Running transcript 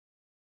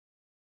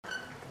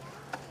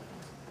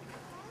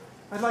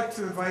I'd like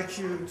to invite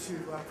you to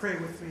pray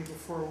with me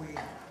before we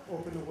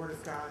open the Word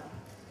of God.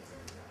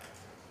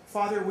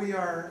 Father, we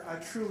are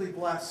truly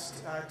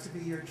blessed to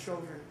be your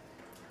children.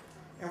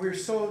 And we're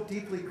so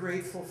deeply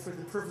grateful for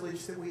the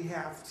privilege that we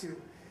have to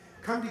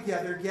come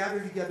together, gather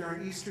together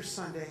on Easter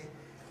Sunday,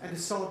 and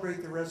to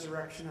celebrate the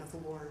resurrection of the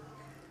Lord.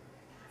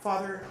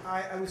 Father,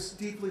 I was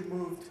deeply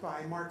moved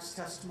by Mark's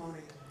testimony,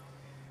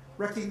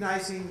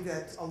 recognizing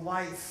that a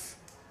life,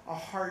 a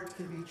heart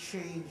can be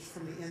changed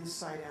from the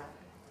inside out.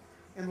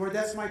 And Lord,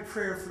 that's my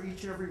prayer for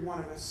each and every one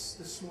of us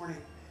this morning,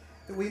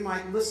 that we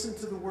might listen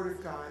to the Word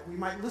of God. We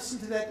might listen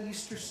to that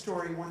Easter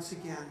story once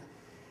again,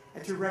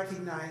 and to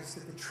recognize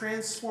that the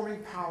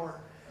transforming power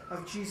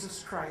of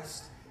Jesus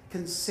Christ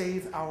can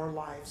save our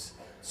lives.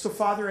 So,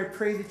 Father, I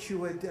pray that you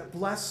would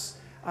bless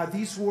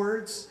these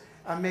words.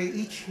 May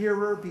each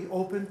hearer be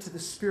open to the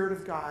Spirit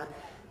of God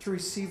to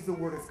receive the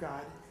Word of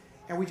God.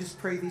 And we just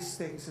pray these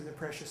things in the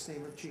precious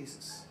name of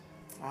Jesus.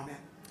 Amen.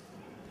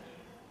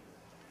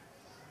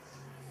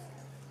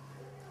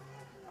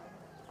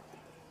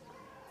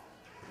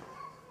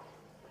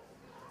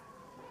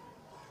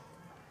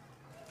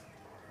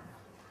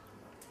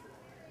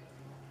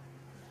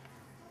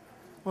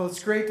 Well,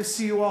 it's great to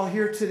see you all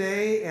here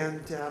today,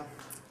 and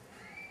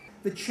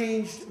the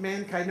changed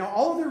mankind. Now,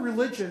 all of the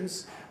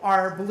religions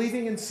are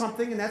believing in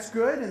something, and that's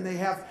good, and they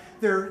have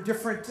their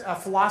different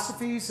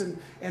philosophies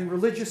and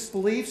religious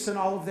beliefs and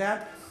all of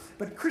that.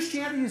 But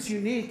Christianity is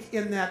unique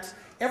in that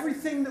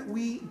everything that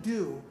we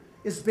do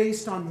is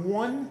based on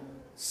one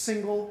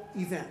single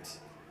event,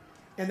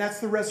 and that's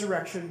the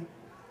resurrection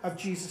of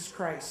Jesus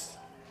Christ.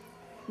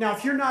 Now,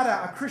 if you're not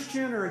a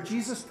Christian or a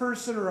Jesus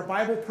person or a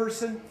Bible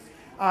person,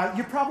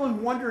 you're probably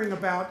wondering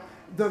about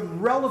the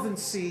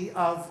relevancy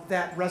of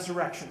that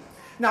resurrection.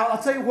 Now,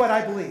 I'll tell you what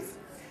I believe.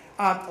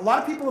 A lot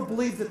of people have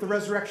believed that the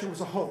resurrection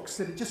was a hoax,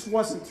 that it just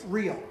wasn't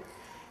real.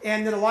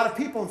 And that a lot of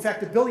people, in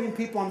fact, 1 billion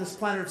people on this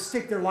planet, have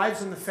staked their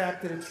lives on the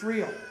fact that it's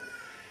real.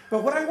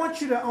 But what I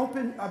want you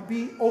to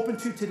be open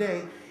to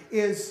today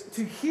is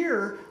to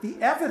hear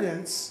the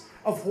evidence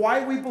of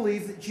why we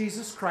believe that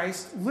Jesus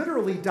Christ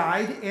literally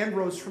died and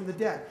rose from the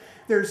dead.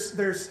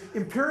 There's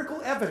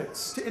empirical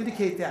evidence to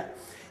indicate that.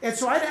 And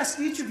so I'd ask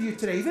each of you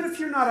today, even if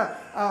you're not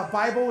a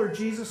Bible or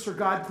Jesus or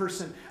God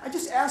person, I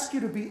just ask you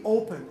to be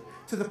open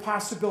to the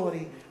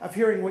possibility of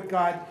hearing what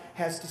God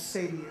has to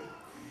say to you.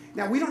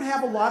 Now, we don't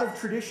have a lot of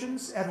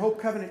traditions at Hope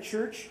Covenant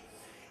Church,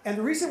 and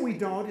the reason we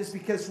don't is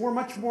because we're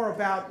much more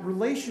about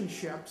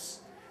relationships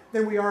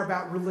than we are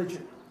about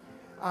religion.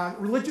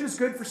 Religion is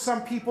good for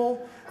some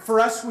people. For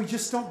us, we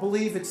just don't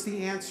believe it's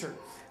the answer.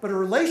 But a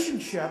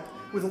relationship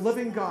with a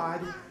living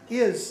God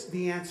is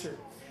the answer.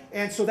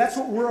 And so that's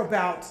what we're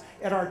about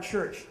at our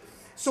church.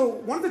 So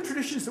one of the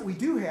traditions that we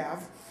do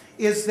have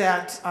is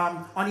that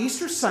on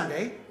Easter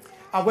Sunday,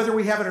 whether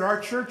we have it at our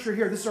church or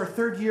here, this is our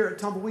third year at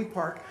Tumbleweed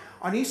Park,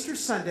 on Easter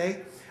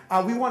Sunday,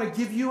 we want to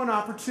give you an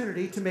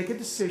opportunity to make a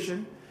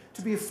decision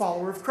to be a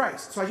follower of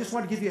Christ. So I just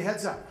want to give you a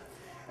heads up.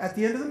 At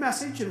the end of the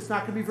message, and it's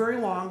not going to be very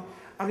long,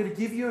 I'm going to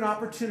give you an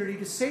opportunity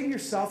to say to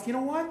yourself, you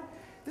know what?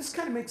 This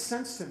kind of makes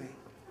sense to me.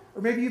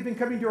 Or maybe you've been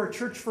coming to our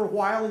church for a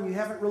while and you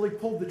haven't really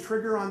pulled the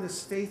trigger on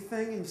this faith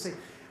thing, and you say,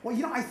 well,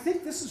 you know, I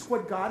think this is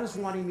what God is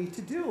wanting me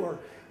to do, or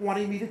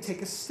wanting me to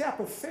take a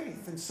step of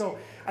faith. And so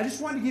I just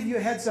wanted to give you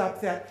a heads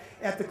up that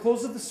at the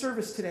close of the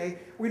service today,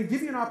 we're going to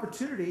give you an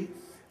opportunity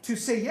to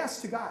say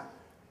yes to God,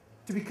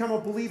 to become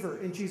a believer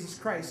in Jesus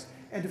Christ,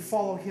 and to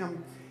follow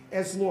him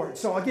as Lord.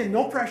 So again,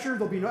 no pressure.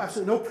 There'll be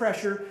absolutely no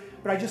pressure,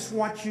 but I just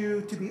want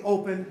you to be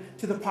open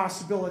to the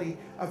possibility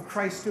of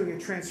Christ doing a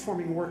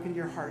transforming work in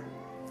your heart.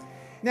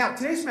 Now,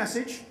 today's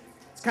message,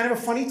 it's kind of a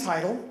funny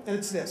title, and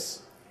it's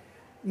this: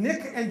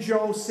 Nick and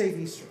Joe Save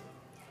Easter.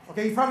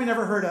 Okay, you've probably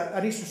never heard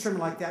an Easter sermon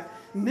like that.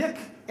 Nick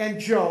and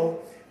Joe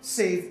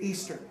Save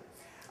Easter.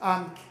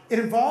 It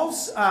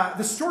involves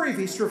the story of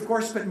Easter, of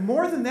course, but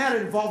more than that,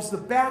 it involves the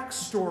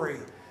backstory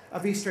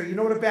of Easter. You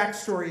know what a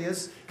backstory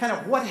is? Kind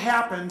of what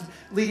happened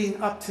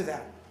leading up to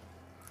that.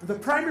 The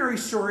primary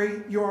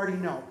story you already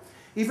know.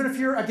 Even if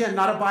you're, again,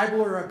 not a Bible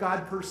or a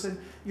God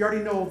person, you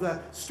already know the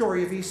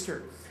story of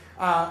Easter.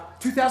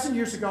 2,000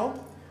 years ago,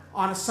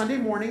 on a Sunday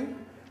morning,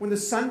 when the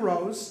sun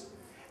rose,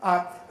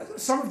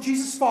 some of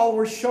Jesus'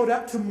 followers showed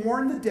up to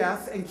mourn the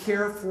death and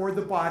care for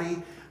the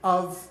body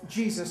of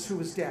Jesus who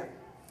was dead.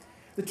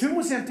 The tomb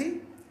was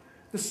empty,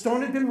 the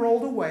stone had been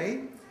rolled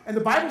away, and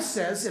the Bible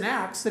says in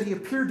Acts that he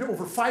appeared to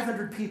over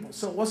 500 people.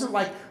 So it wasn't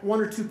like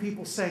one or two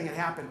people saying it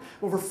happened.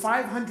 Over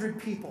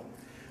 500 people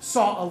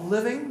saw a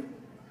living,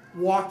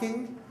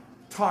 walking,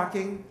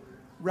 talking,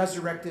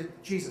 resurrected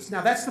Jesus. Now,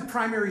 that's the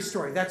primary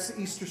story. That's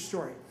the Easter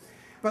story.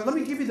 But let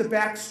me give you the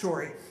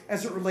backstory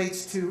as it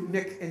relates to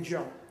Nick and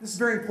Joe. This is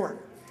very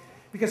important,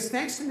 because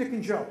thanks to Nick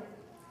and Joe,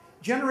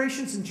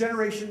 generations and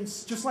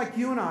generations, just like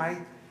you and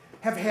I,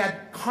 have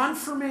had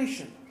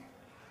confirmation,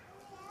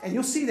 and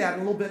you'll see that in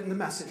a little bit in the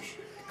message,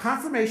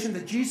 confirmation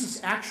that Jesus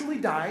actually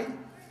died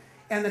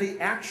and that he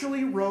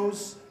actually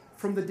rose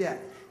from the dead.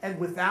 And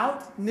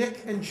without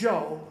Nick and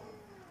Joe,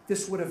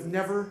 this would have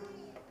never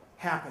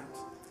happened.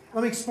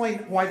 Let me explain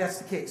why that's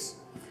the case.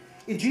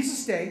 in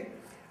Jesus' day,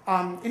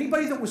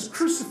 anybody that was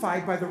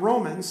crucified by the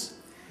Romans,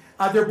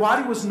 their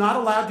body was not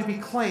allowed to be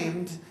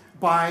claimed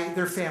by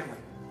their family.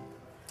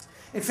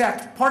 In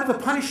fact, part of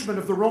the punishment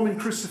of the Roman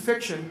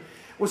crucifixion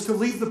was to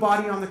leave the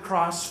body on the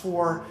cross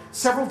for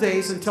several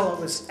days until it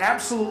was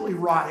absolutely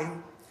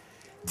rotting,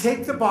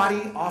 take the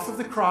body off of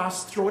the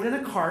cross, throw it in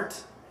a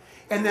cart,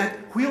 and then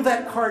wheel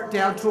that cart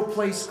down to a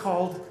place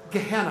called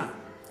Gehenna.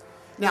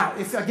 Now,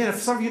 if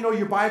some of you know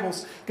your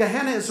Bibles,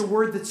 Gehenna is a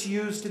word that's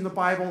used in the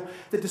Bible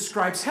that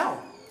describes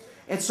hell.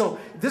 And so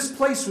this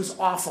place was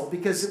awful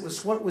because it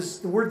was what was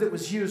the word that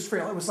was used for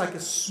hell. It was like a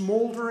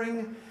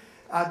smoldering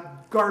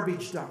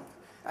garbage dump.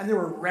 And there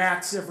were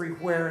rats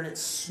everywhere, and it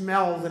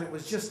smelled, and it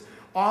was just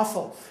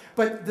awful.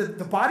 But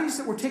the bodies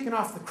that were taken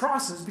off the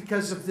crosses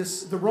because of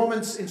the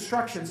Romans'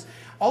 instructions,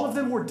 all of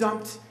them were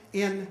dumped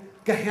in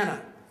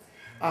Gehenna.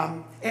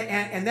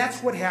 And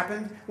that's what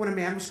happened when a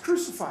man was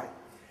crucified.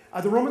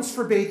 The Romans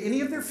forbade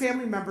any of their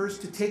family members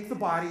to take the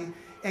body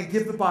and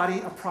give the body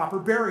a proper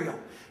burial.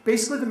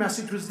 Basically, the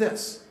message was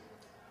this: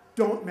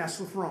 don't mess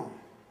with Rome.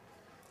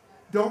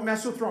 Don't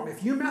mess with Rome.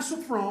 If you mess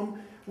with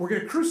Rome, we're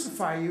going to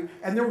crucify you,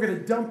 and then we're going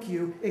to dump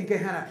you in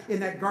Gehenna,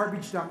 in that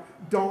garbage dump.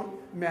 Don't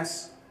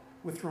mess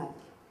with Rome.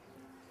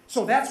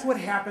 So that's what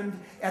happened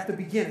at the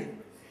beginning.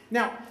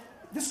 Now,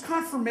 this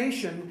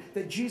confirmation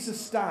that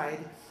Jesus died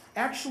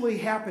actually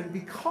happened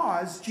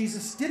because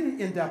Jesus didn't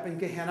end up in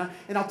Gehenna,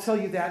 and I'll tell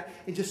you that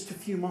in just a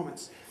few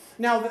moments.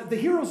 Now, the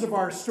heroes of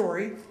our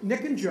story,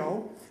 Nick and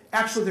Joe,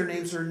 actually their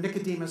names are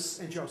Nicodemus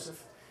and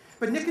Joseph,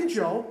 but Nick and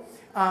Joe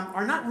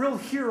are not real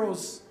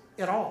heroes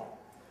at all.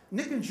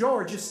 Nick and Joe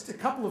are just a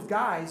couple of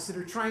guys that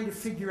are trying to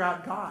figure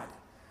out God,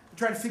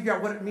 trying to figure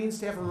out what it means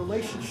to have a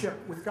relationship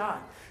with God.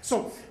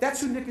 So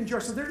that's who Nick and Joe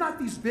are. So they're not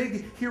these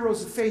big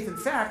heroes of faith. In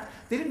fact,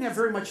 they didn't have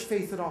very much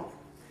faith at all.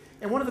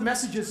 And one of the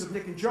messages of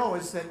Nick and Joe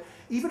is that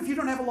even if you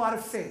don't have a lot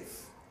of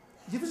faith,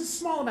 if there's a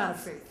small amount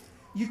of faith,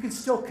 you can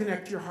still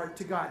connect your heart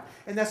to God.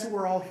 And that's what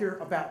we're all here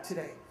about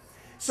today.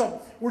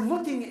 So we're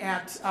looking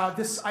at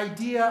this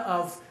idea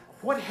of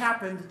what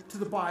happened to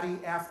the body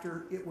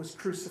after it was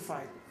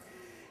crucified.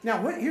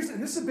 Now,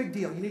 and this is a big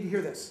deal. You need to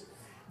hear this.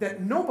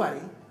 That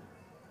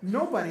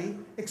nobody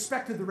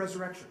expected the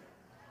resurrection.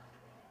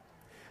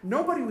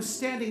 Nobody was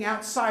standing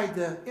outside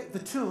the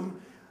tomb,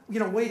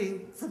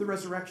 waiting for the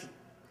resurrection.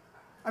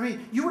 I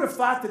mean, you would have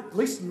thought that at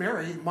least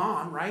Mary,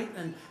 mom, right?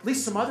 And at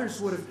least some others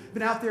would have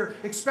been out there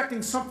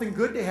expecting something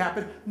good to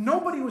happen.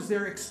 Nobody was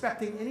there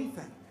expecting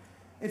anything.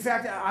 In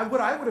fact, what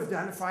I would have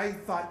done if I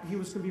thought he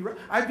was going to be,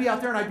 I'd be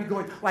out there and I'd be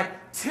going like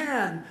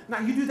 10.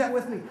 Now you do that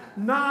with me.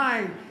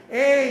 9,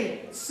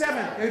 8,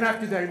 7. You don't have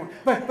to do that anymore.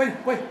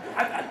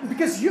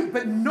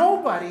 But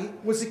nobody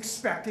was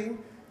expecting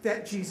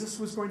that Jesus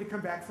was going to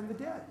come back from the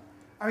dead.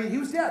 I mean, he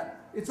was dead.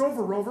 It's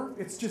over, Rover.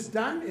 It's just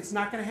done. It's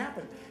not going to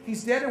happen.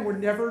 He's dead, and we're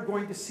never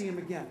going to see him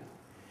again.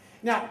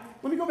 Now,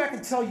 let me go back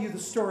and tell you the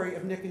story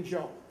of Nick and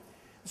Joe.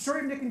 The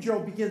story of Nick and Joe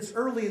begins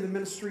early in the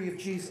ministry of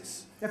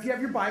Jesus. Now, if you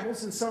have your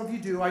Bibles, and some of you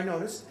do, I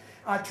noticed,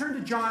 turn to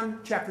John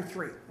chapter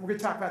 3. We're going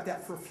to talk about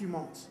that for a few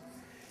moments.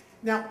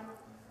 Now,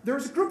 there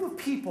was a group of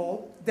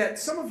people that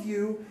some of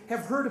you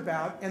have heard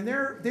about, and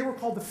they were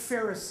called the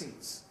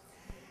Pharisees.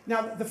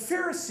 Now, the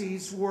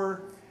Pharisees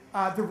were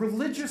the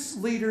religious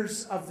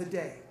leaders of the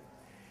day.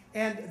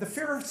 And the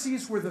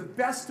Pharisees were the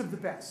best of the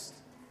best.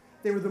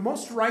 They were the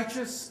most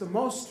righteous, the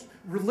most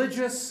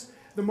religious,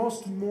 the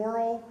most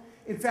moral.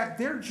 In fact,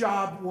 their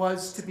job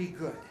was to be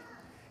good.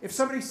 If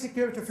somebody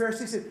came to a Pharisee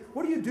and said,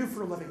 "What do you do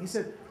for a living?" He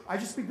said, "I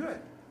just be good.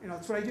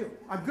 That's what I do.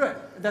 I'm good.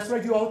 And that's what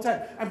I do all the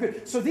time. I'm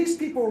good." So these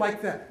people were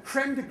like the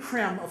creme de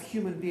creme of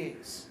human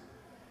beings.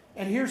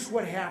 And here's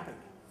what happened.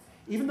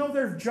 Even though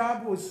their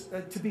job was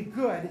to be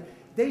good,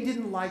 they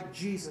didn't like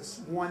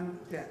Jesus one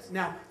bit.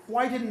 Now,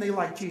 why didn't they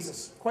like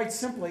Jesus? Quite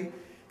simply,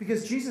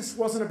 because Jesus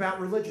wasn't about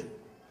religion.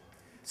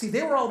 See,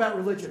 they were all about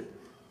religion.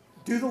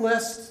 Do the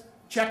list,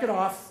 check it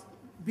off,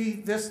 be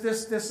this,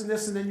 this, this, and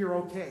this, and then you're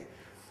okay.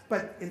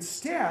 But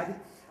instead,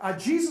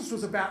 Jesus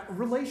was about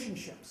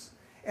relationships.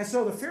 And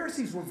so the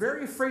Pharisees were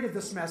very afraid of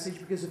this message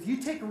because if you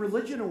take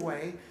religion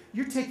away,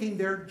 you're taking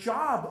their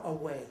job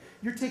away.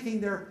 You're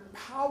taking their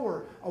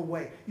power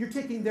away. You're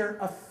taking their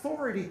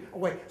authority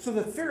away. So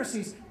the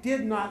Pharisees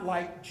did not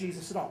like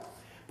Jesus at all.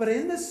 But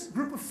in this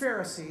group of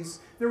Pharisees,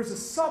 there was a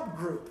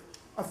subgroup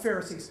of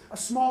Pharisees, a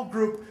small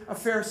group of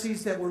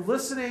Pharisees that were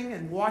listening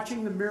and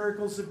watching the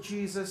miracles of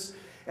Jesus.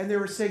 And they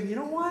were saying, "You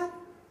know what?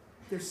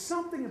 There's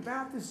something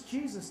about this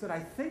Jesus that I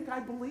think I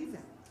believe in."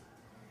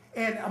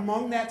 And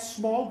among that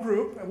small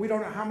group, and we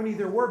don't know how many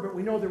there were, but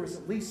we know there was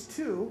at least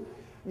two.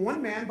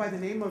 One man by the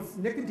name of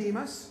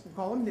Nicodemus, we'll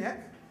call him Nick,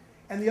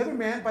 and the other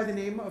man by the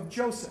name of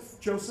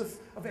Joseph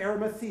of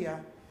Arimathea,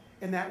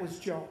 and that was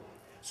Joe.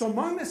 So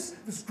among this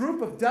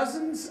group of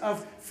dozens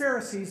of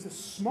Pharisees, the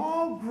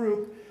small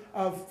group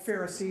of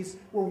Pharisees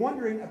were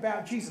wondering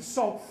about Jesus.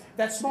 So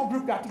that small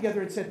group got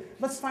together and said,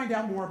 "Let's find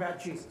out more about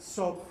Jesus."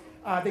 So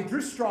they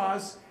drew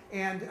straws,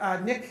 and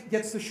Nick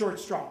gets the short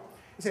straw.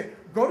 He said,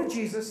 "Go to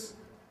Jesus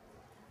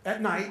at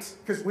night,"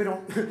 because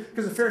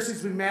the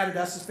Pharisees would be mad at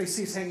us if they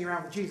see us hanging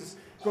around with Jesus.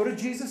 Go to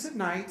Jesus at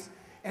night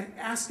and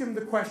ask him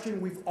the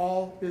question we've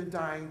all been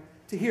dying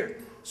to hear.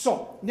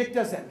 So, Nick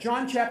does that.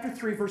 John chapter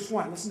 3, verse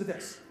 1. Listen to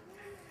this.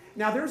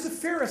 Now, there was a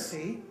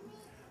Pharisee,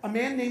 a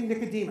man named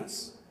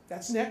Nicodemus.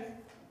 That's Nick,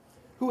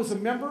 who was a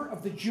member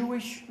of the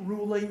Jewish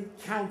ruling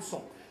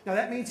council. Now,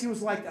 that means he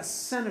was like a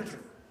senator.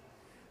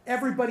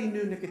 Everybody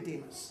knew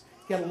Nicodemus.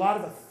 He had a lot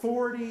of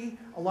authority,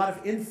 a lot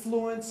of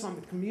influence on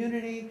the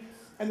community.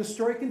 And the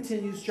story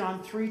continues,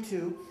 John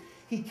 3:2.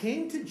 He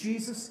came to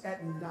Jesus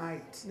at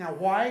night. Now,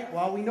 why?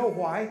 Well, we know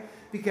why.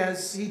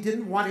 Because he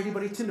didn't want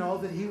anybody to know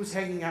that he was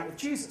hanging out with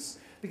Jesus.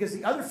 Because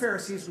the other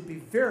Pharisees would be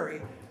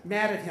very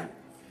mad at him.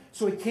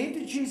 So he came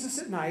to Jesus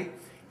at night.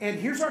 And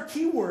here's our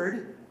key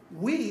word,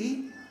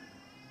 we.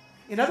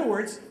 In other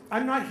words,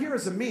 I'm not here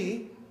as a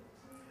me.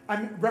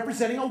 I'm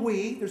representing a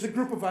we. There's a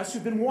group of us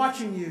who've been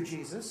watching you,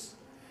 Jesus.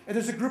 And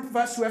there's a group of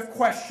us who have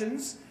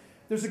questions.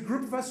 There's a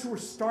group of us who are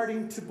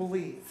starting to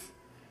believe.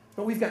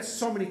 But we've got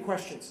so many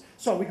questions.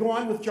 So we go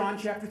on with John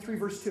chapter 3,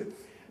 verse 2.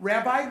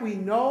 Rabbi, we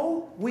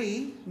know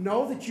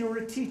that you are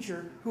a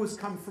teacher who has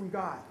come from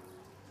God.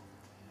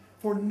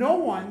 For no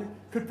one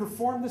could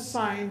perform the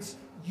signs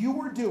you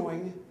were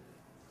doing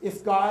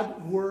if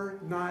God were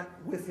not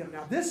with him.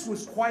 Now, this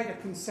was quite a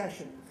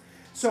concession.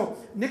 So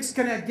Nick's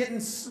kind of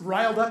getting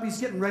riled up. He's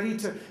getting ready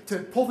to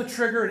pull the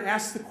trigger and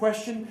ask the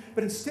question.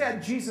 But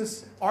instead,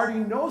 Jesus already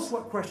knows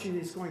what question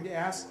he's going to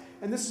ask.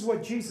 And this is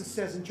what Jesus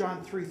says in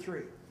John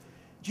 3:3.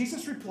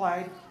 Jesus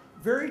replied,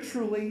 very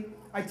truly,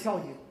 I tell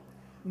you,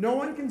 no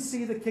one can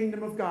see the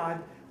kingdom of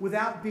God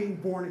without being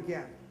born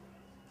again.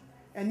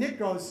 And Nick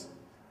goes,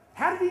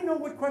 how did he know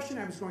what question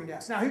I was going to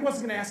ask? Now, he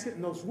wasn't going to ask it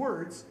in those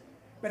words,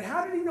 but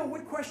how did he know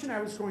what question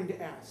I was going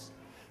to ask?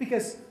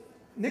 Because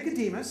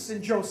Nicodemus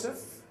and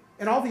Joseph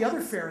and all the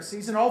other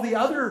Pharisees and all the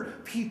other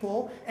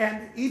people,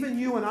 and even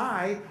you and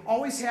I,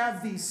 always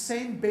have these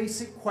same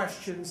basic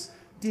questions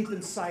deep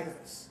inside of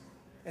us.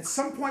 At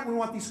some point, we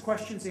want these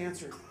questions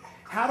answered.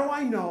 How do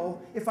I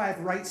know if I have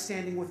right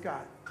standing with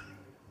God?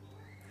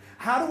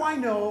 How do I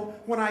know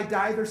when I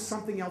die there's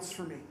something else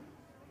for me?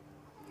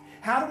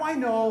 How do I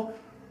know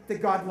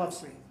that God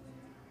loves me?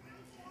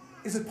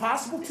 Is it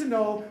possible to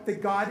know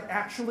that God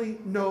actually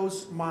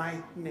knows my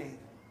name?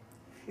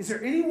 Is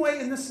there any way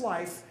in this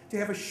life to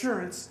have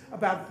assurance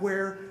about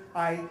where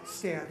I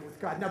stand with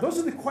God? Now, those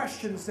are the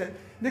questions that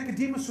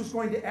Nicodemus was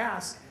going to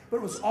ask, but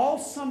it was all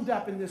summed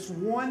up in this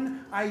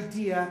one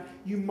idea: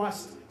 you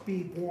must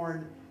be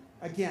born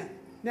again.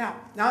 Now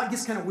it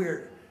gets kind of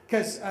weird,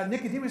 because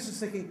Nicodemus is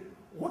thinking,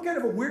 what kind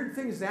of a weird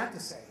thing is that to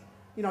say?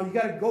 You know, you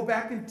got to go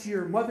back into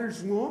your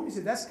mother's womb. He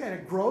said, that's kind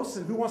of gross,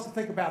 and who wants to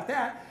think about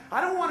that?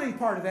 I don't want any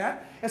part of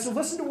that. And so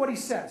listen to what he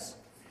says.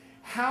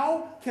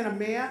 How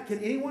can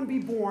anyone be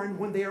born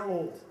when they are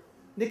old?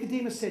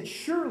 Nicodemus said,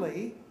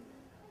 surely,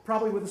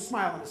 probably with a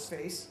smile on his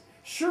face,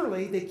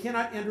 surely they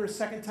cannot enter a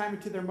second time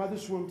into their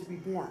mother's womb to be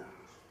born.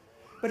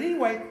 But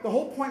anyway, the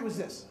whole point was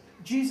this.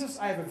 Jesus,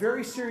 I have a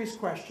very serious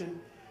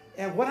question.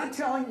 And what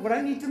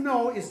I need to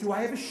know is, do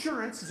I have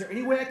assurance? Is there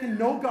any way I can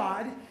know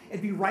God and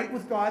be right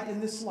with God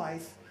in this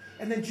life?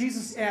 And then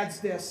Jesus adds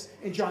this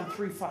in John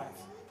 3:5.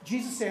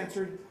 Jesus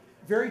answered,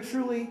 very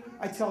truly,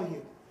 I tell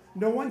you,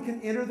 no one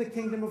can enter the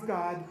kingdom of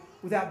God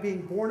without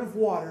being born of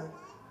water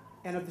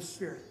and of the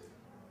Spirit.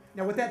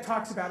 Now, what that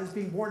talks about is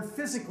being born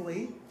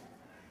physically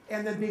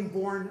and then being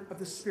born of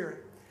the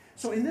Spirit.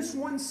 So in this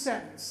one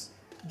sentence,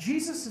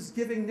 Jesus is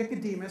giving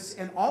Nicodemus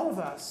and all of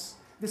us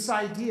this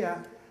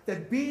idea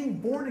that being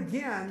born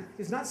again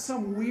is not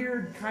some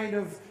weird kind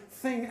of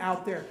thing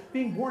out there.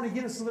 Being born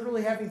again is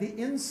literally having the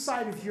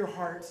inside of your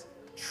heart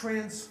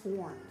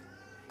transformed.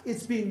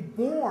 It's being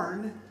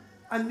born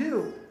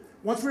anew.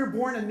 Once we were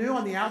born anew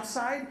on the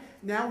outside,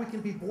 now we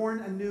can be born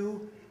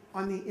anew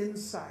on the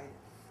inside.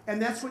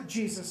 And that's what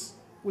Jesus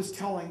was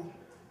telling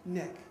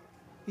Nick.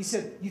 He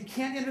said, you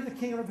can't enter the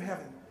kingdom of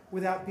heaven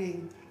without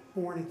being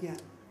born again.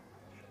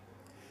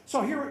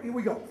 So here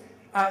we go.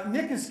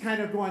 Nick is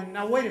kind of going,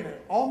 now wait a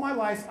minute. All my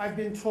life I've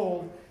been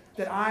told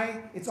that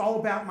it's all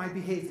about my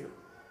behavior.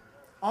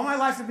 All my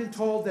life I've been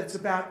told that it's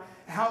about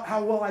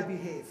how well I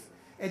behave.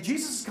 And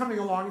Jesus is coming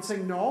along and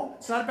saying, no,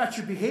 it's not about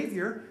your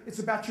behavior. It's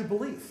about your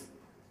belief.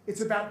 It's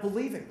about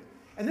believing.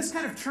 And this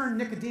kind of turned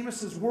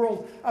Nicodemus'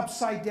 world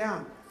upside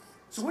down.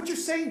 So what you're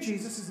saying,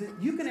 Jesus, is that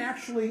you can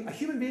actually, a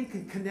human being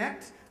can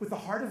connect with the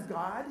heart of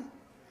God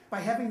by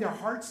having their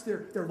hearts,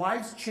 their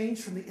lives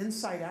changed from the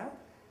inside out?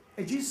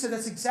 And Jesus said,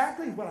 that's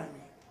exactly what I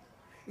mean.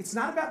 It's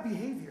not about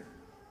behavior.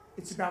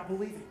 It's about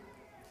believing.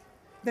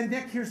 Then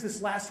Nick hears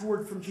this last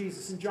word from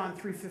Jesus in John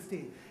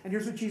 3:15. And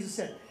here's what Jesus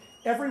said.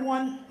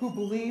 Everyone who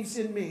believes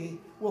in me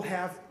will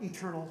have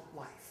eternal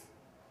life.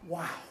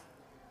 Wow.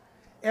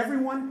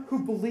 Everyone who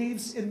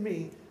believes in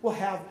me will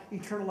have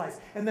eternal life.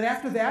 And then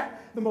after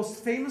that, the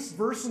most famous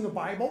verse in the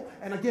Bible,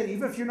 and again,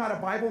 even if you're not a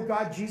Bible,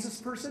 God, Jesus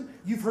person,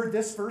 you've heard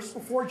this verse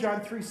before,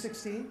 John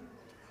 3:16.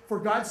 For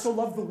God so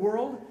loved the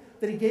world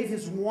that he gave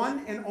his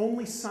one and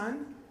only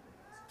Son,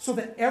 so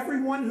that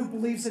everyone who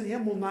believes in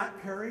him will not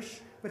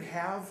perish, but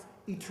have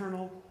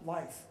eternal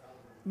life.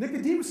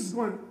 Nicodemus is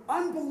going,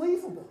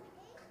 unbelievable.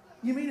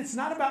 You mean it's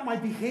not about my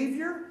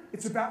behavior?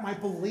 It's about my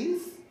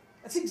belief?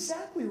 That's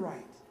exactly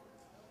right.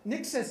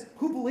 Nick says,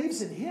 who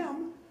believes in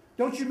him?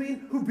 Don't you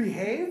mean who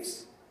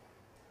behaves?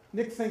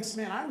 Nick thinks,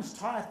 man, I was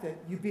taught that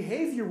you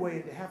behave your way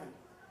into heaven.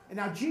 And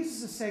now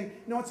Jesus is saying,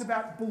 no, it's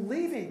about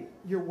believing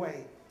your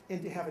way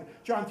into heaven.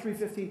 John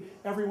 3:15,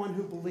 everyone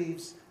who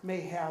believes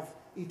may have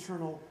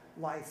eternal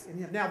life in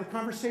him. Now, the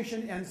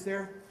conversation ends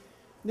there.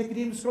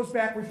 Nicodemus goes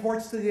back,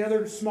 reports to the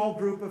other small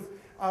group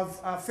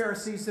of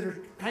Pharisees that are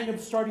kind of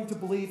starting to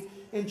believe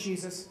in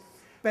Jesus.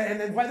 And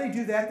then while they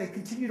do that, they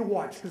continue to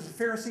watch, because the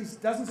Pharisees,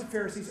 dozens of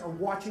Pharisees, are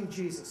watching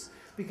Jesus,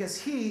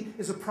 because he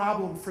is a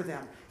problem for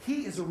them.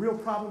 He is a real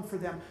problem for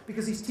them,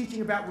 because he's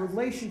teaching about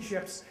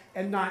relationships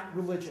and not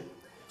religion.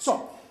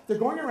 So they're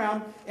going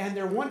around, and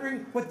they're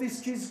wondering what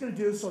this Jesus is going to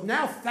do. So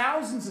now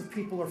thousands of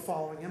people are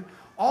following him.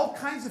 All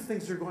kinds of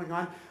things are going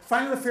on.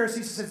 Finally, the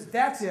Pharisees says,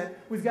 that's it.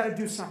 We've got to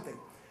do something.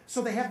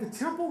 So they have the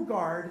temple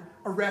guard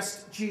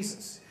arrest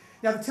Jesus.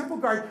 Now, the temple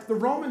guard, the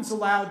Romans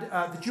allowed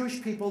the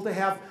Jewish people to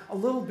have a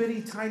little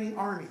bitty tiny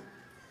army,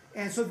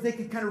 and so that they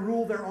could kind of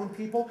rule their own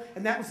people,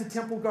 and that was the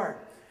temple guard.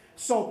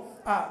 So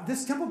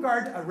this temple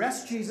guard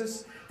arrests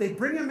Jesus. They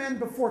bring him in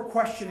before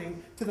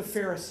questioning to the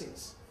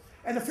Pharisees.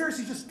 And the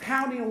Pharisees just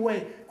pounding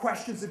away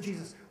questions of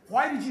Jesus.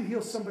 Why did you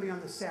heal somebody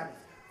on the Sabbath?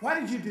 Why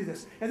did you do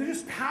this? And they're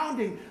just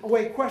pounding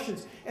away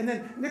questions. And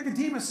then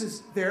Nicodemus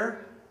is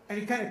there, and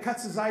he kind of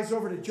cuts his eyes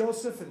over to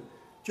Joseph, and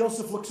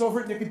Joseph looks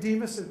over at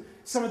Nicodemus, and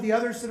some of the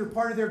others that are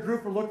part of their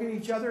group are looking at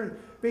each other, and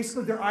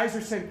basically their eyes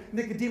are saying,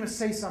 Nicodemus,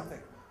 say something.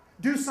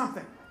 Do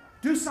something.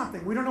 Do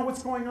something. We don't know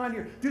what's going on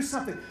here. Do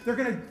something. They're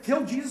going to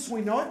kill Jesus.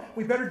 We know it.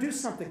 We better do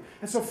something.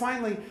 And so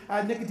finally,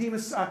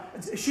 Nicodemus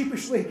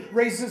sheepishly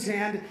raises his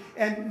hand,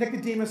 and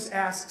Nicodemus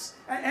asks,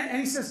 and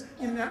he says,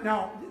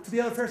 now, to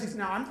the other Pharisees,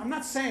 now, I'm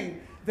not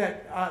saying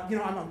that,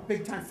 I'm a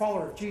big-time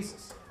follower of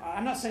Jesus.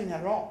 I'm not saying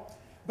that at all.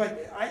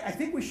 But I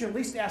think we should at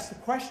least ask the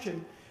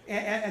question,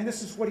 and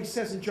this is what he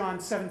says in John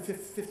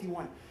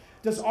 7:51.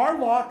 Does our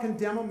law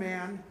condemn a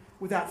man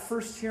without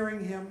first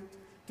hearing him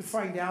to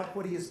find out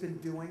what he has been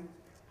doing?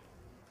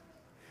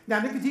 Now,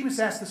 Nicodemus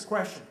asked this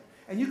question,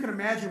 and you can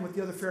imagine what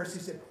the other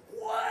Pharisees said.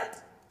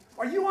 What?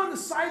 Are you on the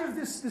side of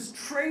this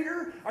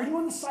traitor? Are you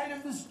on the side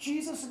of this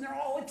Jesus? And they're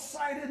all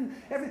excited.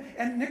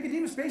 And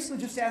Nicodemus basically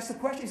just asked the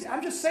question. He said,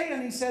 I'm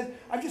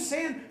just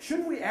saying,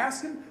 shouldn't we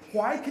ask him,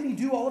 why can he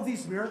do all of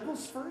these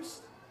miracles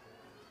first?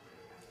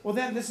 Well,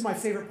 then, this is my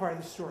favorite part of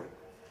the story.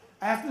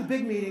 After the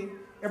big meeting,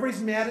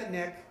 everybody's mad at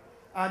Nick.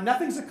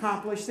 Nothing's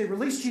accomplished. They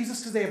release Jesus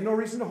because they have no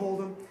reason to hold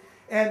him.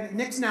 And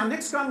Nick's gone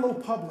a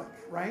little public,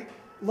 right?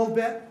 A little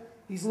bit.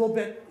 He's a little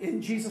bit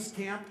in Jesus'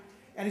 camp.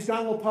 And he's gone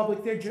a little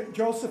public there.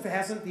 Joseph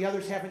hasn't. The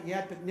others haven't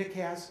yet, but Nick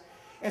has.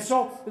 And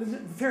so the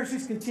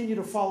Pharisees continue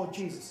to follow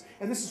Jesus.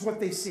 And this is what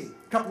they see.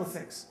 A couple of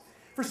things.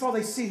 First of all,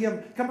 they see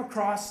him come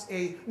across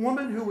a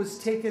woman who was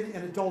taken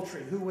in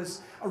adultery, who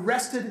was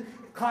arrested,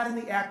 caught in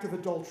the act of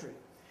adultery.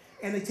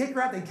 And they take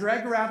her out, they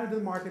drag her out into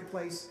the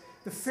marketplace.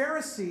 The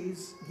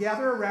Pharisees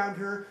gather around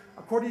her.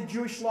 According to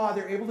Jewish law,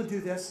 they're able to do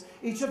this.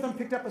 Each of them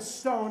picked up a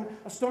stone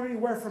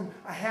anywhere from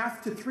a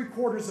half to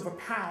 3/4 of a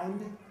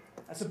pound.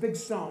 That's a big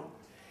stone.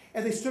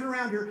 And they stood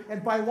around her,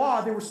 and by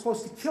law, they were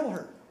supposed to kill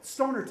her,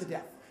 stone her to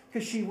death,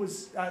 because she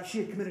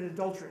had committed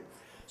adultery.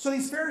 So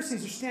these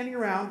Pharisees are standing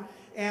around,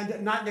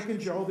 and not Nick and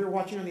Joe, they're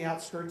watching on the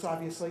outskirts,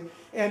 obviously,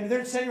 and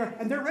they're standing around,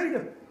 and they're ready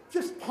to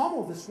just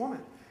pummel this woman.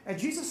 And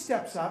Jesus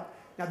steps up.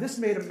 Now, this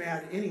made them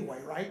mad anyway,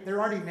 right? They're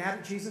already mad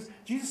at Jesus.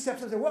 Jesus steps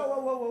up and says,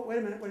 whoa, wait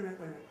a minute.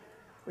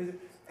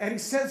 And he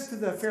says to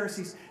the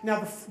Pharisees,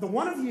 now, the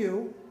one of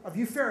you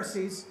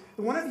Pharisees,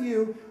 the one of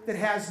you that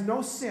has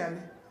no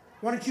sin,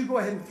 why don't you go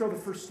ahead and throw the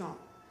first stone?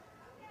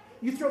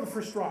 You throw the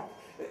first rock.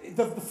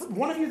 The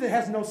one of you that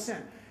has no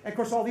sin. And, of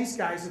course, all these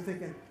guys are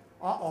thinking,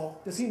 uh-oh,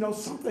 does he know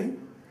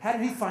something? How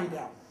did he find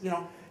out?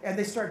 And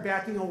they start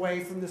backing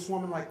away from this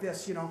woman like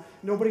this.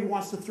 Nobody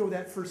wants to throw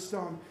that first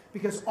stone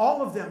because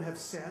all of them have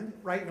sinned,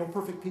 right? No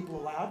perfect people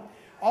allowed.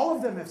 All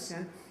of them have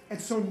sinned.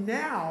 And so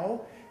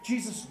now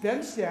Jesus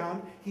bends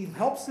down. He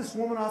helps this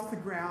woman off the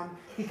ground.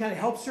 He kind of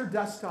helps her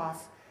dust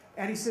off.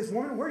 And he says,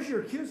 woman, where's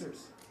your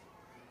accusers?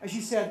 And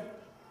she said,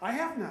 I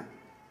have none.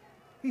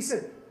 He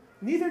said,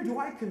 neither do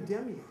I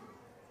condemn you.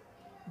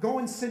 Go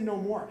and sin no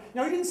more.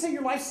 Now, he didn't say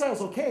your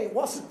lifestyle's okay. It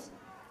wasn't.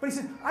 But he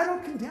said, I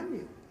don't condemn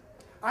you.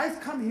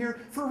 I've come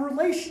here for a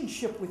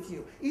relationship with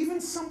you.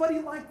 Even somebody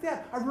like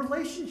that, a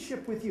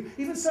relationship with you.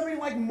 Even somebody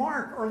like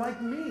Mark or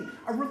like me,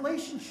 a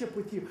relationship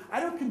with you. I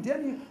don't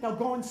condemn you. Now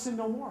go and sin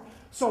no more.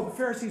 So the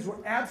Pharisees were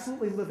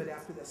absolutely livid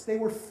after this. They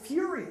were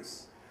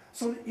furious.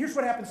 So here's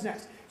what happens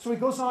next. So he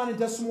goes on and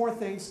does some more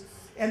things.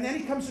 And then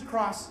he comes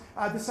across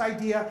this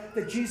idea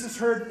that Jesus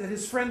heard that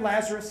his friend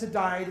Lazarus had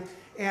died.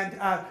 And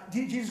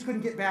Jesus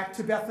couldn't get back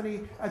to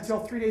Bethany until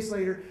 3 days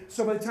later.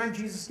 So by the time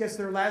Jesus gets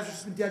there, Lazarus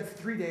has been dead for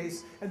 3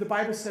 days. And the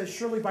Bible says,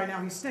 surely by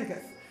now he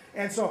stinketh.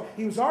 And so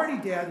he was already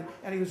dead,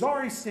 and he was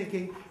already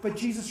stinking, but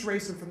Jesus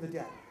raised him from the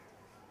dead.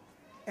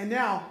 And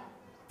now,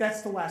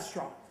 that's the last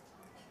straw.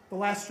 The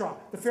last straw.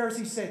 The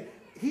Pharisees say,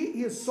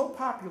 he is so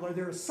popular.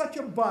 There is such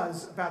a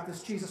buzz about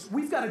this Jesus.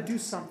 We've got to do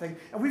something,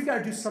 and we've got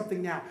to do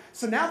something now.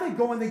 So now they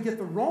go and they get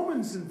the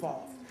Romans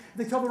involved.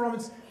 They tell the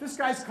Romans, this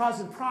guy's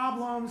causing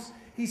problems.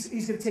 He's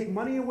going to take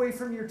money away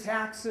from your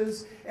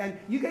taxes, and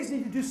you guys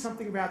need to do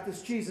something about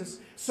this Jesus.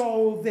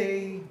 So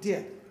they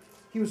did.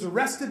 He was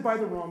arrested by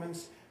the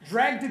Romans,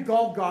 dragged to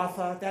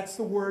Golgotha. That's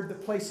the word, the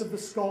place of the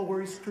skull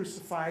where he's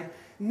crucified.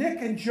 Nick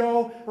and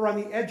Joe are on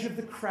the edge of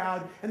the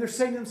crowd, and they're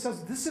saying to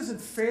themselves, this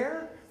isn't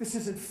fair. This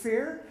isn't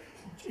fair.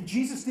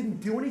 Jesus didn't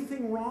do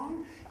anything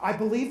wrong. I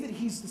believe that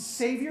he's the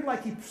Savior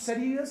like he said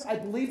he is. I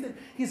believe that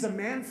he's a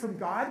man from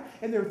God,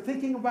 and they're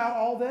thinking about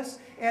all this,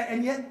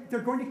 and yet they're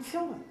going to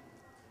kill him.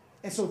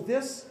 And so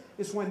this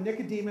is when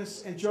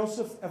Nicodemus and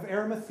Joseph of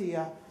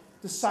Arimathea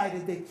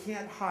decided they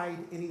can't hide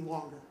any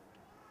longer.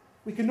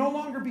 We can no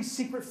longer be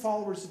secret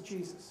followers of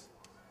Jesus.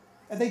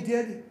 And they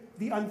did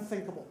the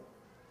unthinkable.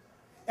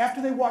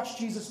 After they watched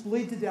Jesus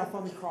bleed to death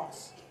on the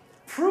cross,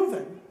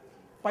 proven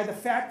by the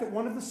fact that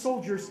one of the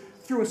soldiers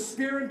threw a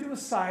spear into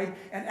his side,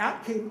 and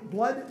out came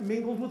blood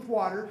mingled with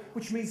water,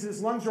 which means that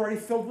his lungs are already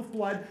filled with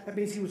blood. That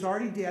means he was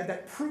already dead.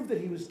 That proved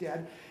that he was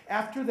dead.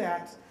 After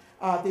that,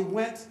 they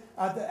went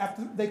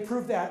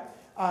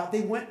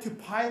to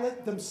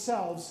Pilate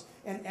themselves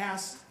and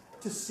asked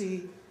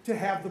to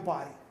have the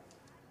body.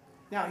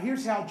 Now,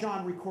 here's how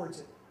John records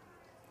it.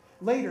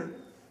 Later,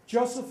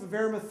 Joseph of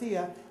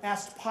Arimathea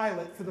asked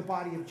Pilate for the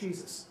body of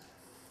Jesus.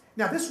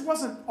 Now, this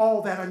wasn't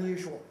all that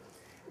unusual.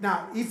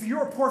 Now, if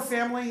you're a poor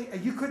family,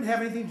 you couldn't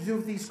have anything to do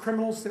with these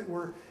criminals that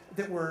were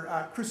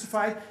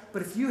crucified.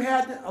 But if you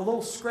had a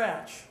little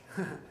scratch,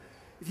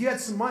 if you had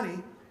some money,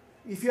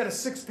 if you had a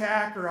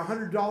six-pack or a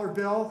 $100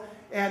 bill,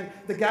 and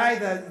the guy,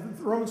 the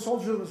Roman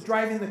soldier that was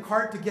driving the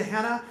cart to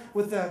Gehenna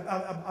with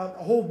a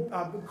whole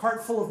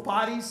cart full of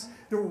bodies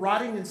that were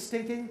rotting and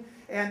stinking,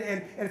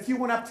 and if you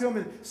went up to him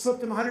and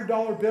slipped him a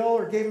 $100 bill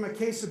or gave him a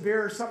case of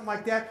beer or something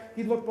like that,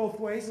 he'd look both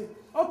ways. And,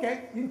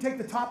 okay, you can take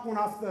the top one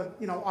off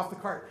the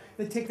cart.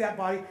 Then take that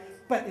body.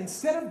 But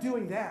instead of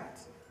doing that,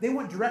 they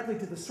went directly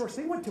to the source.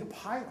 They went to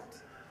Pilate.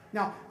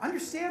 Now,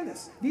 understand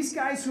this. These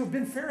guys who have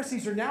been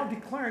Pharisees are now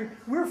declaring,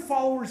 we're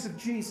followers of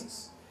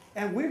Jesus.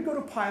 And we go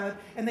to Pilate,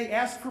 and they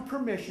ask for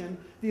permission,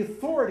 the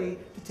authority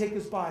to take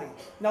his body.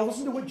 Now,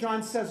 listen to what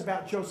John says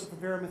about Joseph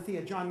of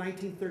Arimathea, John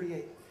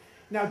 19:38.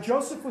 Now,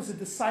 Joseph was a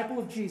disciple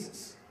of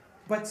Jesus,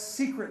 but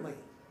secretly.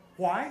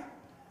 Why?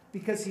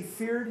 Because he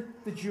feared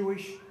the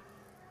Jewish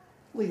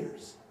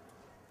leaders.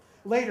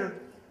 Later,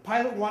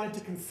 Pilate wanted to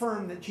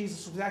confirm that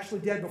Jesus was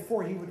actually dead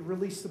before he would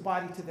release the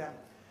body to them.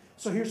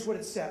 So here's what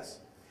it says.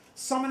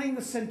 Summoning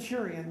the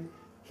centurion,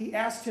 he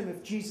asked him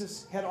if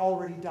Jesus had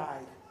already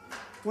died.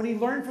 When he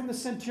learned from the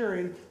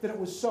centurion that it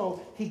was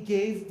so, he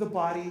gave the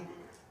body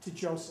to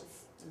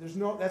Joseph.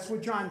 And that's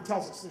what John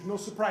tells us. There's no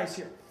surprise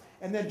here.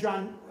 And then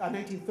John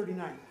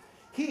 19:39.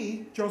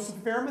 He, Joseph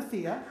of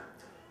Arimathea,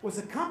 was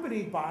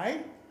accompanied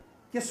by,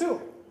 guess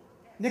who?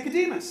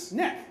 Nicodemus,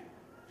 Nick,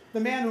 the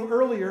man who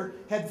earlier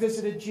had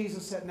visited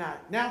Jesus at night.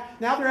 Now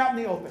they're out in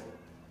the open.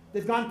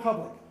 They've gone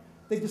public.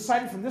 They've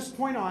decided from this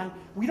point on,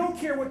 we don't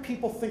care what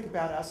people think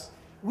about us.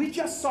 We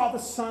just saw the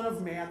Son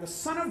of Man, the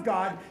Son of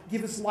God,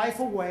 give his life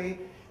away,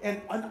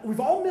 and we've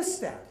all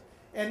missed that.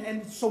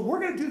 And so we're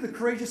going to do the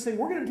courageous thing.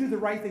 We're going to do the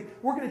right thing.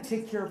 We're going to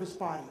take care of his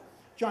body.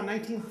 John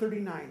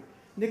 19:39.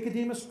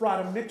 Nicodemus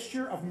brought a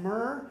mixture of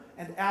myrrh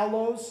and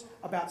aloes,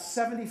 about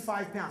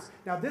 75 pounds.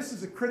 Now, this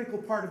is a critical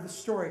part of the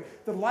story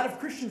that a lot of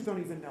Christians don't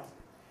even know.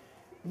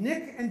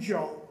 Nick and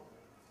Joe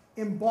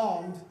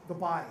embalmed the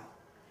body.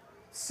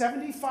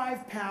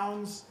 75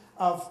 pounds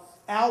of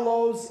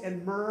aloes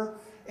and myrrh,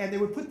 and they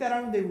would put that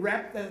on, they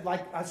wrapped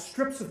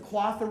strips of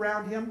cloth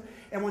around him,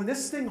 and when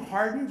this thing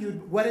hardened,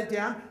 you'd wet it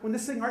down. When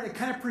this thing hardened, it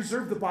kind of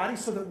preserved the body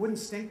so that it wouldn't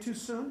stink too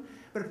soon,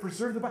 but it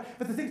preserved the body.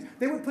 But the thing,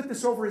 they would put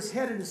this over his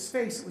head and his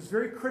face. It was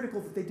very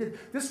critical that they did.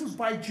 This was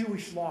by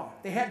Jewish law.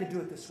 They had to do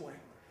it this way.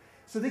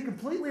 So they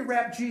completely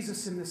wrapped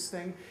Jesus in this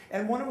thing,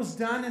 and when it was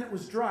done and it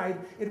was dried,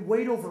 it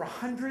weighed over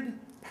 100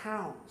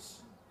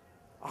 pounds.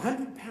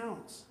 100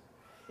 pounds.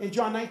 In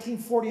John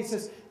 19:40, it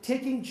says,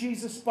 taking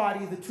Jesus'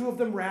 body, the two of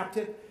them wrapped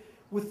it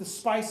with the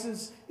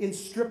spices in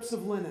strips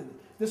of linen.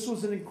 This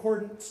was in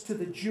accordance to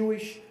the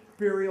Jewish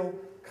burial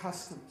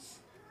customs.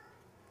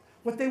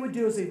 What they would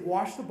do is they'd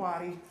wash the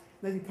body,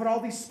 then you put all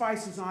these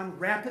spices on,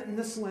 wrap it in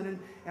this linen,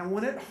 and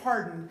when it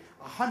hardened,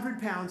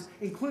 100 pounds,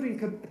 including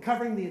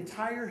covering the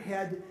entire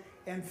head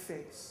and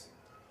face.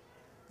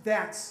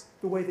 That's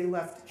the way they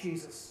left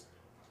Jesus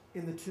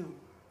in the tomb.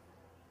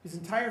 His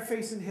entire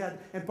face and head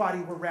and body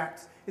were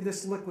wrapped in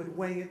this liquid,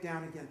 weighing it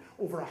down again,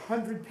 over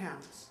 100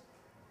 pounds.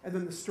 And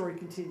then the story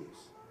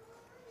continues.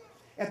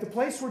 At the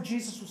place where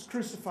Jesus was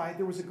crucified,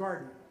 there was a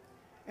garden.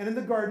 And in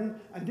the garden,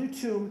 a new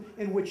tomb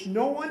in which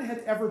no one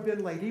had ever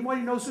been laid.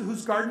 Anybody knows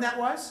whose garden that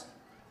was?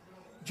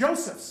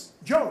 Joseph's.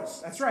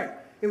 Joe's. That's right.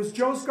 It was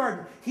Joe's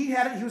garden. He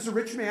had it. He was a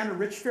rich man, a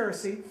rich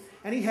Pharisee.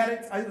 And he had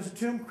it. It was a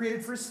tomb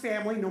created for his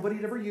family. Nobody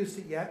had ever used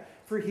it yet.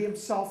 For he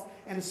himself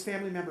and his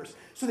family members.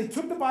 So they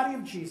took the body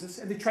of Jesus,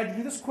 and they tried to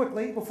do this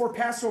quickly before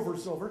Passover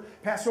is over.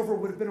 Passover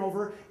would have been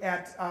over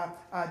at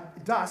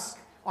dusk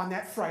on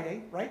that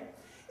Friday, right?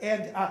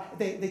 And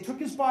they took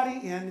his body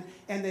in,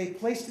 and they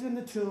placed it in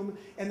the tomb,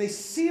 and they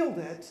sealed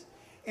it,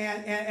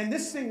 and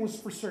this thing was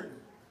for certain.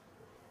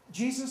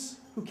 Jesus,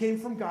 who came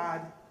from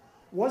God,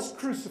 was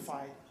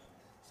crucified,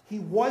 he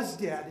was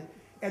dead,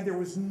 and there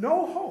was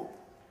no hope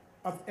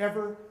of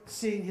ever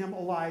seeing him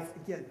alive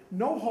again.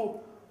 No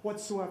hope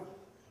whatsoever.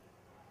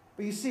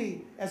 But you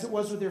see, as it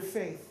was with their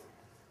faith,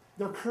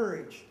 their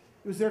courage,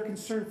 it was their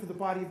concern for the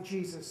body of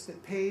Jesus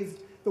that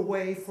paved the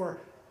way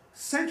for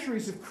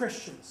centuries of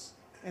Christians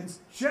and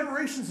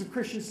generations of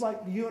Christians like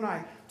you and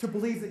I to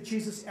believe that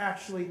Jesus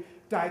actually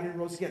died and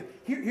rose again.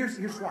 Here's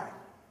why.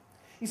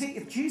 You see,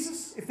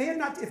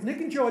 if Nick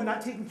and Joe had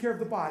not taken care of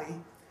the body,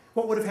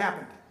 what would have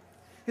happened?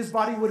 His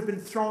body would have been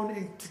thrown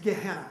into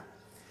Gehenna.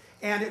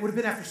 And it would have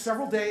been after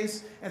several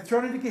days and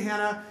thrown into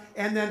Gehenna.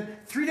 And then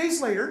 3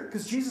 days later,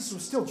 because Jesus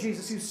was still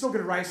Jesus, he was still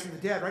going to rise from the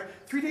dead, right?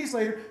 3 days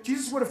later,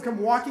 Jesus would have come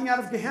walking out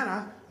of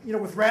Gehenna,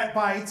 with rat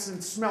bites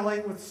and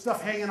smelling, with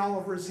stuff hanging all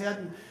over his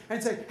head,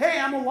 and say, hey,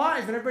 I'm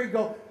alive. And everybody would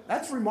go,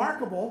 that's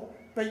remarkable,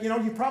 but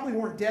you probably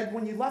weren't dead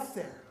when you left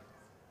there.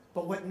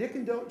 But what Nick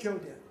and Joe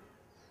did,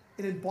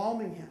 in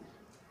embalming him,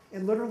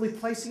 in literally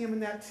placing him in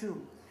that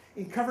tomb,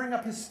 in covering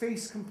up his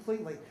face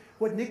completely,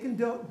 what Nick and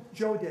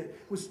Joe did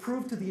was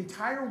prove to the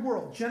entire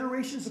world,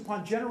 generations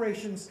upon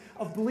generations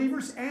of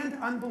believers and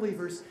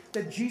unbelievers,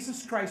 that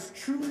Jesus Christ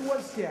truly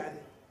was dead,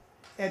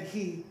 and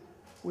he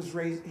was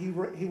raised. He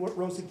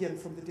rose again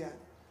from the dead.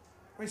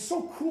 It's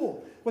so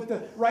cool what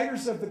the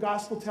writers of the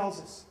gospel tells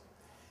us.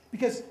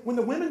 Because when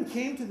the women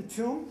came to the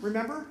tomb,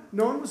 remember,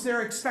 no one was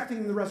there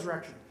expecting the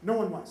resurrection. No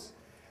one was.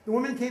 The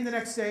women came the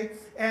next day,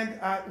 and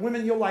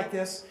women, you'll like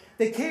this.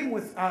 They came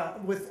with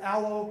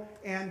aloe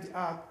and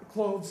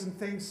cloves and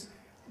things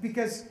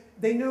because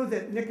they knew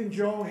that Nick and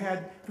Joe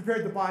had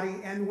prepared the body,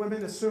 and the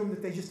women assumed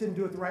that they just didn't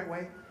do it the right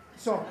way.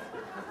 So,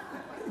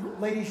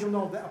 ladies, you'll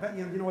know that.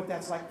 You know what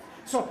that's like.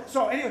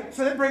 So anyway,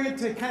 so they bring it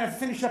to kind of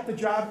finish up the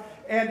job.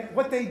 And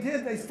what they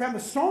did, they found the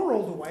stone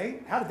rolled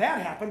away. How did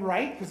that happen,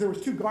 right? Because there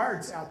was 2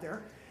 guards out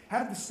there. How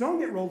did the stone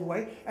get rolled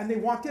away? And they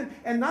walked in,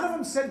 and none of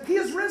them said, he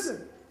is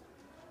risen.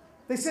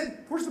 They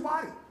said, where's the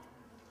body?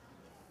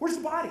 Where's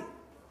the body?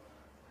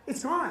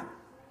 It's gone.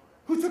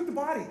 Who took the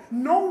body?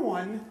 No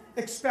one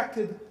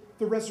expected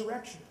the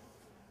resurrection.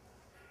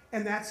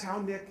 And that's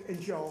how Nick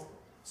and Joe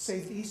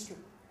saved Easter.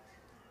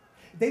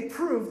 They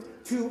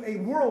proved to a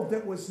world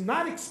that was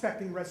not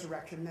expecting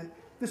resurrection that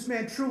this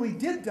man truly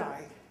did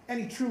die, and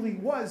he truly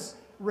was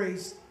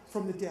raised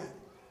from the dead.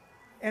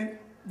 And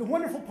the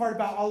wonderful part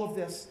about all of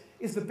this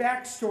is the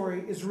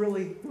backstory is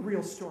really the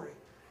real story.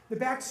 The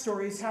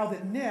backstory is how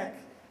that Nick,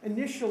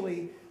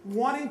 initially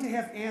wanting to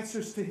have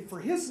answers for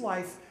his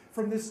life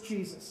from this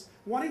Jesus,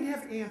 wanting to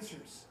have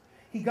answers,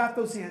 he got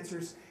those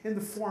answers in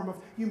the form of,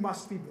 you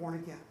must be born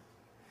again.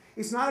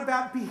 It's not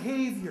about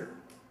behavior.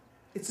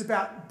 It's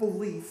about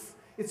belief.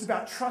 It's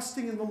about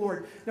trusting in the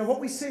Lord. Now, what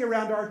we say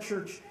around our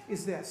church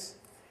is this.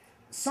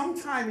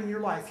 Sometime in your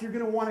life, you're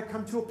going to want to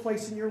come to a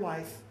place in your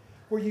life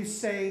where you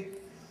say,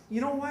 you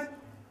know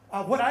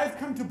what I've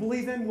come to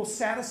believe in will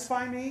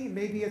satisfy me.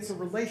 Maybe it's a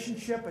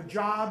relationship, a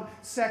job,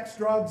 sex,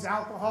 drugs,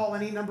 alcohol,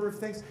 any number of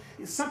things.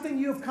 It's something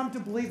you have come to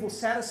believe will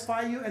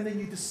satisfy you, and then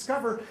you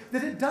discover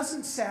that it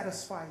doesn't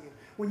satisfy you.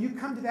 When you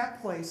come to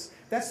that place,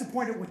 that's the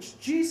point at which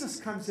Jesus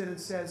comes in and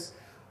says,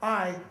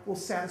 I will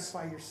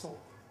satisfy your soul.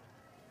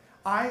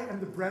 I am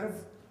the bread of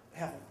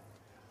heaven.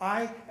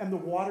 I am the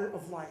water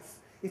of life.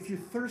 If you're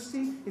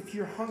thirsty, if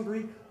you're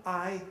hungry,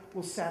 I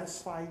will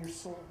satisfy your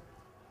soul.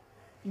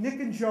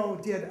 Nick and Joe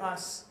did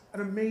us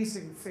an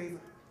amazing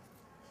favor.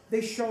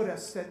 They showed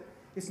us that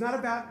it's not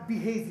about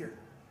behavior.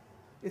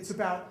 It's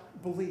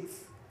about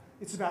belief.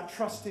 It's about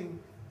trusting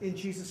in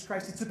Jesus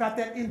Christ. It's about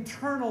that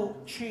internal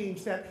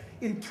change, that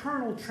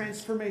internal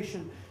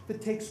transformation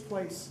that takes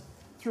place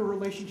through a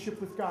relationship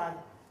with God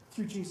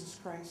through Jesus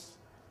Christ.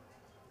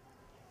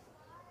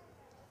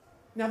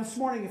 Now this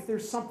morning, if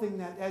there's something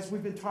that, as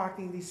we've been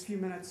talking these few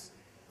minutes,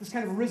 has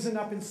kind of risen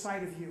up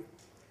inside of you,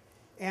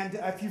 and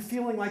if you're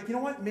feeling like, you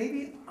know what,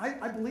 maybe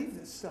I believe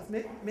this stuff.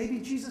 Maybe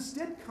Jesus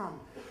did come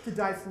to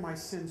die for my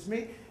sins.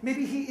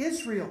 Maybe he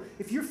is real.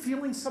 If you're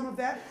feeling some of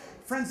that,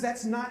 friends,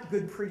 that's not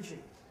good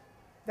preaching.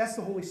 That's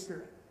the Holy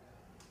Spirit.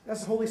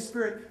 That's the Holy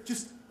Spirit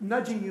just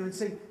nudging you and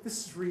saying,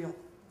 this is real.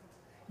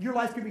 Your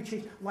life can be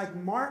changed. Like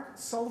Mark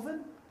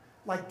Sullivan,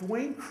 like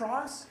Dwayne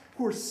Cross,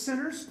 who are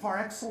sinners par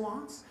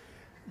excellence.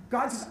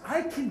 God says,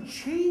 I can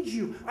change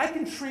you. I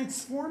can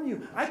transform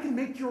you. I can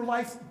make your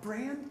life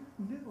brand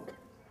new.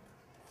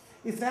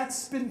 If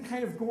that's been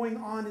kind of going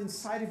on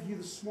inside of you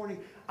this morning,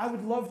 I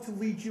would love to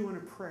lead you in a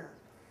prayer.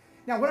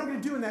 Now, what I'm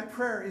going to do in that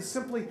prayer is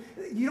simply,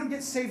 you don't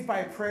get saved by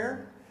a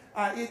prayer.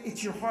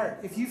 It's your heart.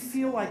 If you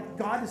feel like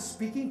God is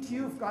speaking to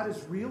you, if God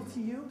is real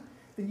to you,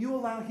 then you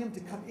allow him to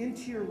come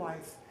into your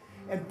life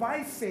and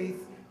by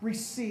faith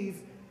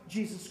receive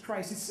Jesus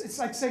Christ. It's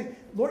like saying,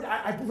 Lord,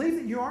 I believe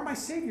that you are my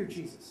Savior,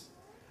 Jesus.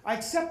 I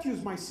accept you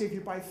as my Savior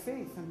by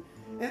faith.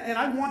 And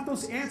I want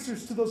those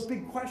answers to those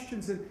big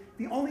questions. And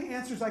the only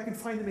answers I can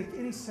find to make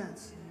any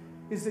sense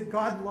is that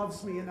God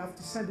loves me enough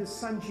to send his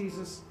son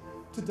Jesus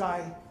to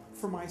die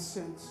for my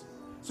sins.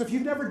 So if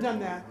you've never done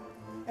that,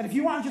 and if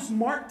you want to just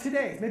mark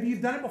today, maybe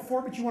you've done it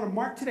before, but you want to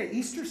mark today,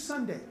 Easter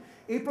Sunday,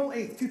 April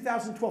 8th,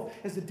 2012,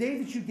 as the day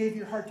that you gave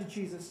your heart to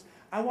Jesus,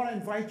 I want to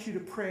invite you to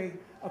pray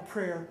a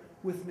prayer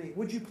with me.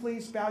 Would you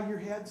please bow your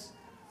heads?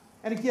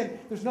 And again,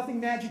 there's nothing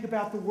magic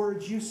about the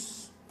words. You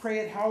pray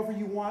it however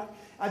you want.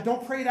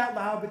 Don't pray it out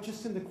loud, but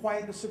just in the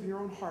quietness of your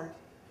own heart.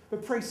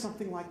 But pray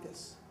something like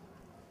this.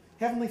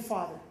 Heavenly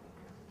Father,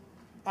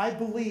 I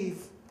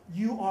believe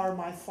you are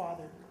my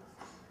Father.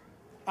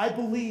 I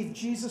believe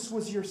Jesus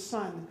was your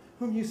Son,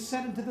 whom you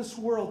sent into this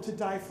world to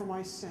die for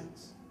my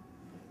sins.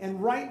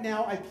 And right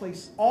now I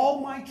place all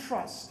my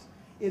trust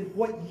in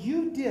what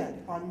you did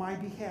on my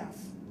behalf.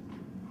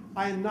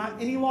 I am not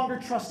any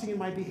longer trusting in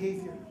my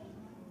behavior.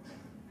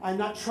 I'm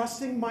not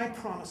trusting my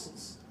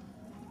promises.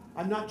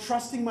 I'm not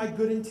trusting my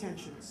good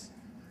intentions.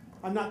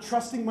 I'm not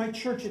trusting my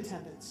church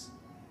attendance.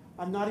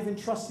 I'm not even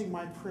trusting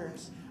my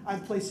prayers.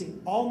 I'm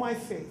placing all my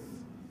faith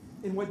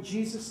in what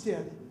Jesus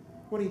did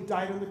when he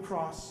died on the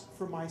cross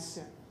for my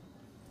sin.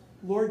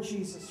 Lord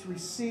Jesus,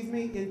 receive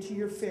me into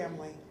your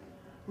family.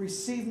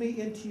 Receive me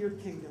into your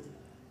kingdom.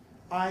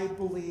 I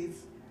believe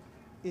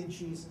in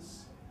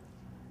Jesus.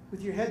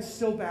 With your head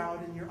still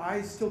bowed and your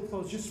eyes still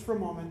closed just for a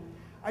moment,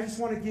 I just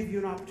want to give you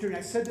an opportunity.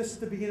 I said this at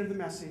the beginning of the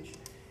message.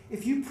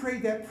 If you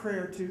prayed that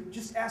prayer to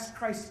just ask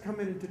Christ to come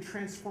in and to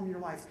transform your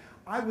life,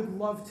 I would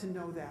love to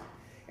know that.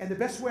 And the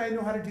best way I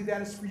know how to do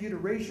that is for you to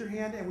raise your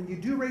hand. And when you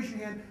do raise your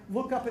hand,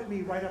 look up at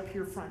me right up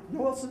here front.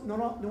 No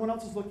one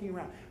else is looking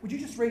around. Would you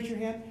just raise your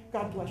hand?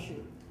 God bless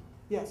you.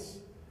 Yes.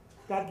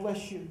 God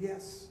bless you.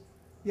 Yes.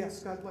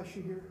 Yes. God bless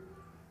you here.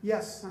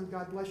 Yes, son.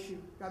 God bless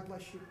you. God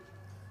bless you.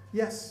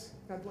 Yes.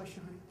 God bless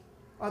you, honey.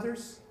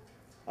 Others?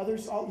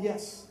 Others? All?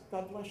 Yes.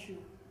 God bless you.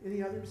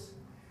 Any others?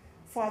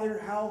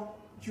 Father,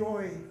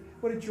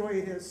 what a joy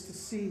it is to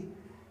see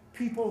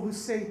people who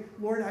say,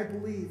 Lord, I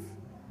believe.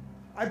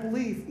 I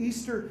believe.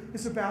 Easter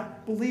is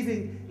about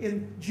believing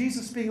in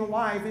Jesus being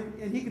alive,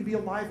 and he can be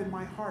alive in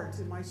my heart,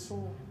 in my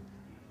soul.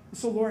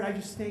 So, Lord, I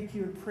just thank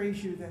you and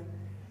praise you that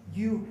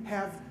you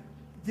have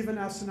given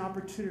us an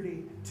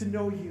opportunity to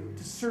know you,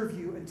 to serve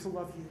you, and to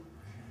love you.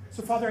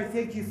 So, Father, I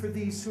thank you for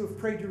these who have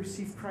prayed to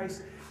receive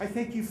Christ. I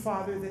thank you,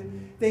 Father,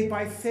 that they,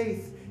 by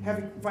faith, have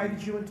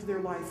invited you into their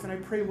life. And I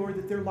pray, Lord,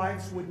 that their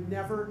lives would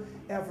never,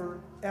 ever,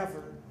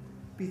 ever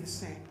be the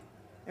same.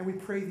 And we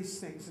pray these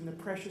things in the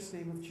precious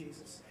name of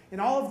Jesus. And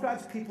all of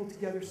God's people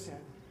together said,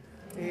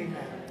 Amen.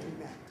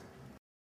 Amen.